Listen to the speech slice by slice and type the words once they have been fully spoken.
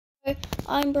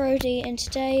I'm Brody, and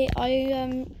today I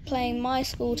am playing My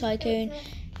School Tycoon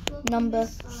number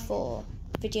 4,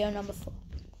 video number 4.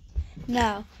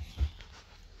 Now,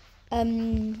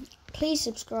 please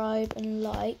subscribe and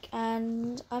like,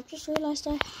 and I've just realised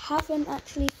I haven't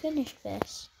actually finished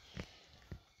this.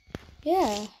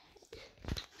 Yeah.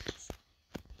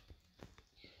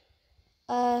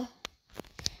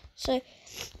 So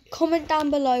comment down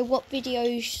below what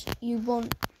videos you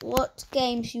want, what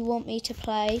games you want me to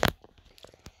play,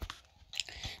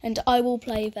 and I will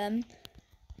play them,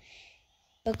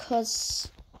 because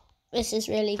this is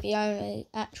really the only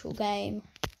actual game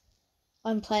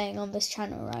I'm playing on this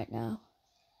channel right now.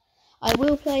 I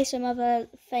will play some other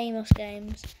famous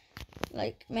games,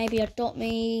 like maybe Adopt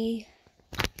Me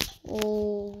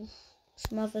or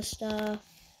some other stuff.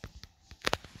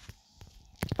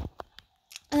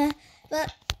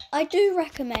 But I do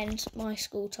recommend My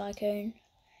School Tycoon.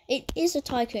 It is a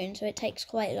tycoon, so it takes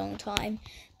quite a long time,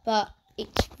 but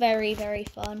it's very, very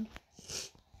fun.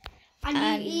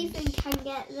 And you even can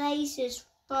get lasers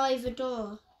by the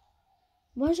door.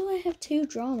 Why do I have 2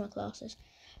 drama classes?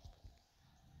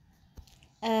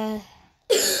 Yeah.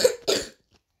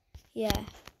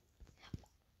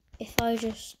 If I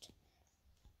just...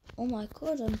 Oh my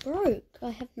god, I'm broke.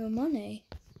 I have no money.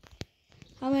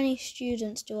 How many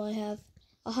students do I have?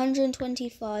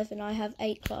 125, and I have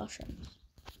 8 classrooms.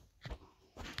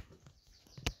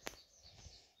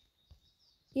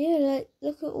 Yeah,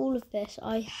 look at all of this.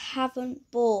 I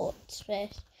haven't bought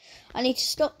this. I need to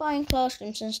stop buying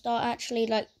classrooms and start actually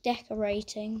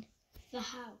decorating. The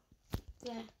house.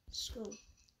 The school.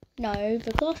 No,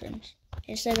 the classrooms.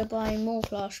 Instead of buying more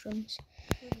classrooms.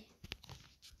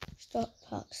 Stop,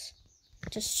 Hux.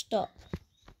 Just stop.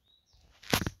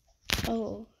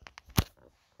 Oh.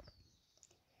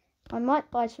 I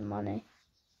might buy some money.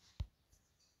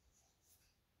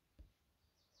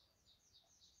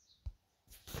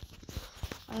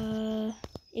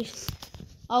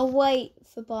 I'll wait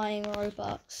for buying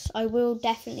Robux. I will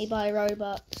definitely buy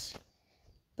Robux,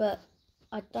 but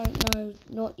I don't know,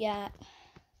 not yet.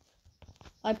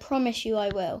 I promise you I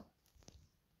will.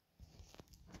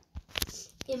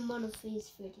 In one of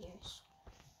these videos.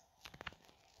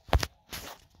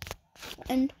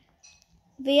 And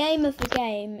the aim of the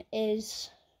game is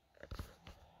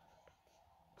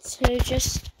to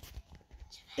just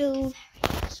build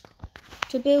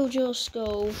your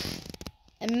school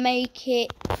and make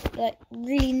it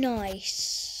really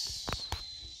nice.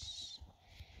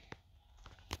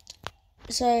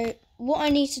 So what I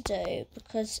need to do,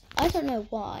 because I don't know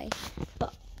why,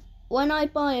 but when I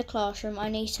buy a classroom I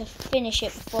need to finish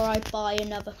it before I buy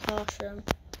another classroom.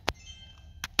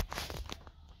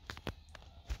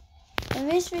 In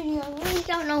this video I really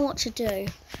don't know what to do,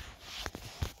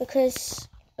 because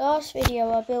last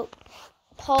video I built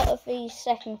part of the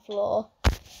second floor,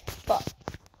 but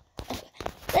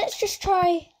let's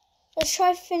try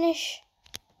to finish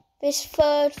this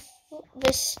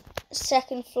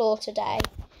second floor today.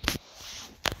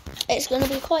 It's going to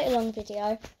be quite a long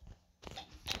video,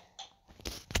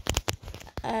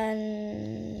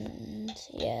 and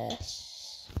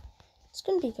yes, it's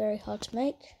going to be very hard to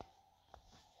make,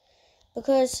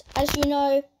 because as you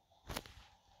know,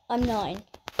 I'm 9.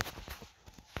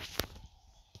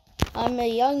 I'm a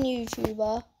young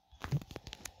YouTuber,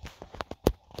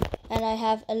 and I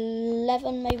have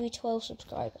 11, maybe 12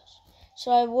 subscribers.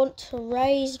 So I want to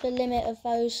raise the limit of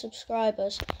those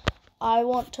subscribers. I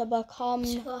want to become...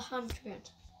 to 100.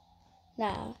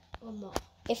 Now, Or more.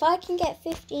 if I can get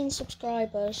 15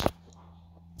 subscribers,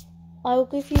 I will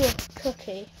give you a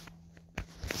cookie.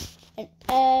 And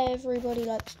everybody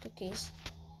likes cookies.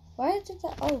 Where did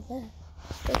that... Oh, there.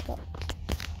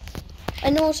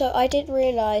 And also, I did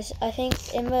realise, I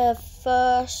think in the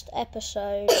first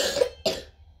episode...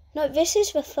 No, this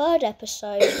is the 3rd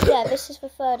episode. Yeah, this is the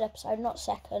 3rd episode, not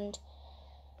 2nd.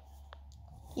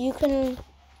 You can,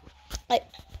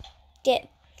 get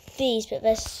these, but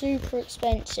they're super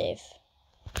expensive.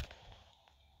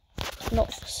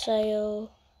 Not for sale.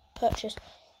 Purchase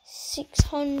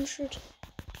 600.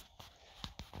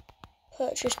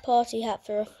 Purchase party hat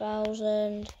for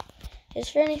 1,000.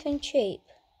 Is there anything cheap?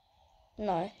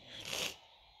 No.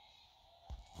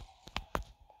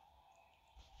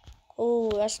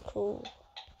 Oh, that's cool.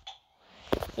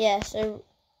 Yeah, so,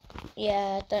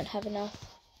 yeah, I don't have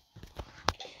enough.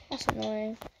 That's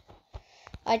annoying.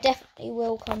 I definitely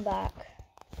will come back.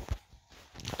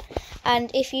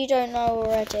 And if you don't know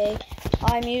already,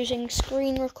 I'm using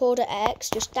Screen Recorder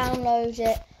X. Just download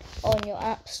it on your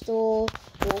App Store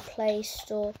or Play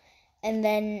Store, and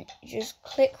then just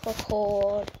click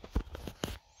record.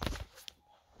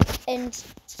 And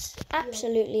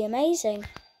absolutely amazing.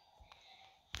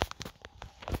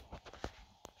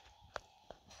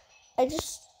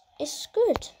 It's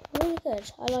good, really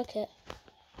good. I like it.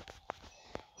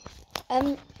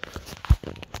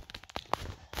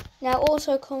 Now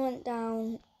also comment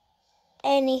down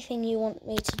anything you want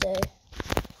me to do,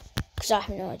 because I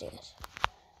have no ideas.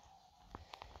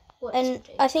 And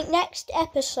I think next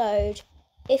episode,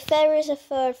 if there is a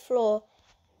third floor,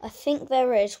 I think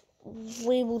there is,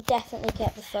 we will definitely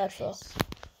get the third floor.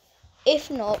 If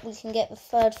not, we can get the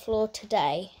third floor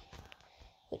today,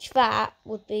 which that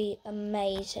would be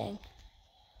amazing,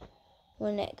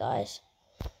 wouldn't it, guys?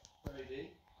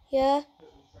 Yeah?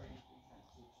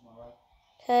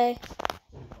 Okay.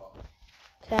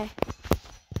 Okay.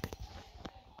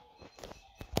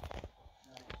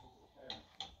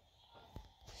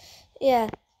 Yeah.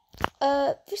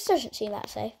 This doesn't seem that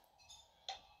safe.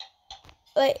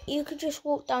 But you could just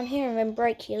walk down here and then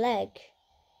break your leg.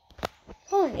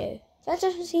 Can't you? That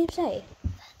doesn't seem safe.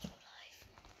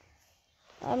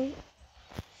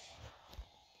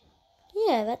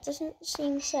 Yeah, that doesn't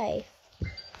seem safe.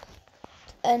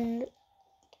 And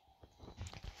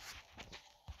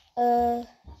how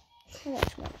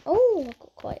much money? Oh, I've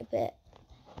got quite a bit.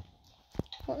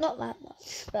 Well, not that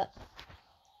much, but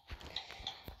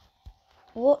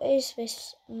what is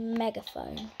this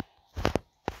megaphone?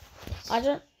 I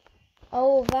don't.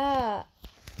 Oh, that.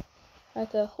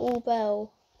 Like a hall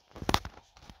bell.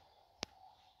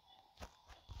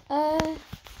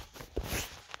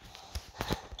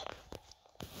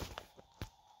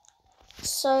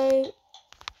 So,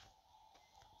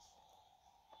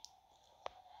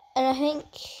 and I think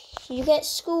you get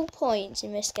school points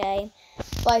in this game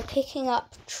by picking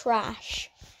up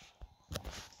trash.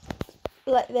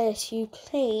 Like this, you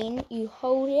clean, you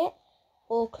hold it,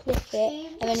 or click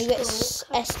it, and then you get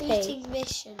SP.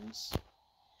 Missions.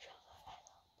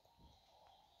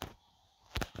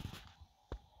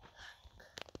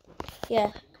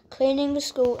 Yeah, cleaning the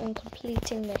school and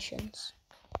completing missions.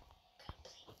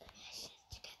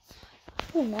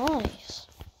 Oh, nice.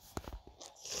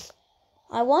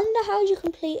 I wonder how you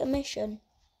complete a mission.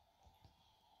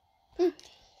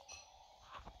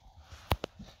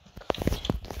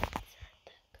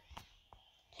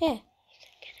 Here,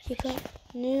 you can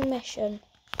new mission.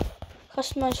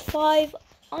 Customize 5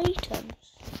 items.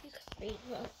 You can read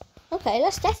well. Okay,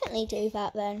 let's definitely do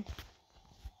that then.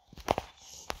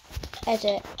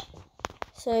 Edit.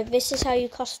 So this is how you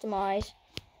customize.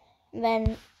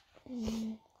 Then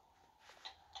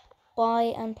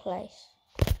buy and place.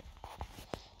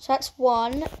 So that's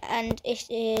 1, and it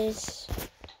is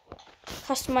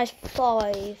customize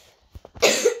 5.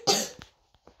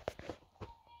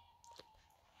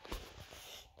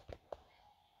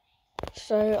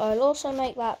 So I'll also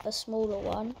make that the smaller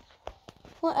one.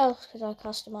 What else could I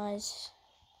customize?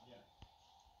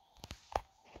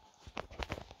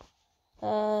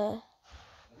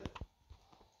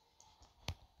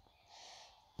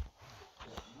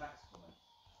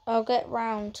 I'll get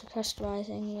round to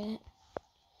customizing it.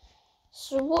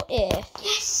 So what if?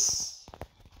 Yes.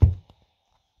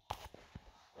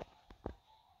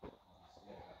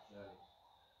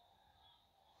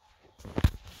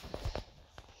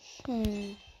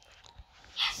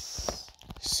 Yes.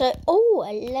 So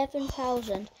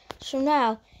 11,000. So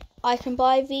now I can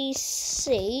buy these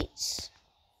seats.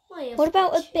 What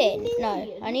about a bin?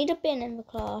 No, I need a bin in the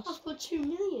class. I've got 2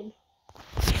 million.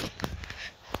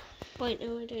 Wait,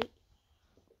 no, I don't.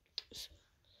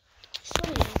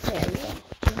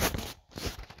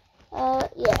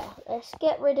 Yeah, let's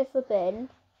get rid of the bin.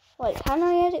 Wait, can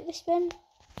I edit this bin?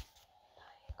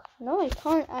 No, I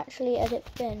can't actually edit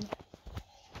the bin.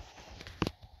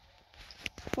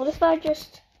 What if I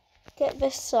just get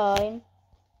this sign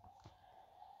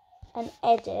and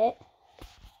edit?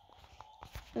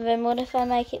 And then what if I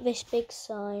make it this big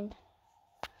sign?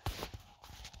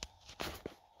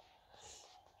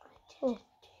 Oh,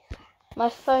 my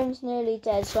phone's nearly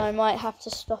dead, so I might have to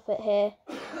stop it here.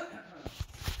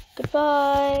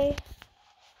 Goodbye.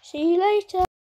 See you later.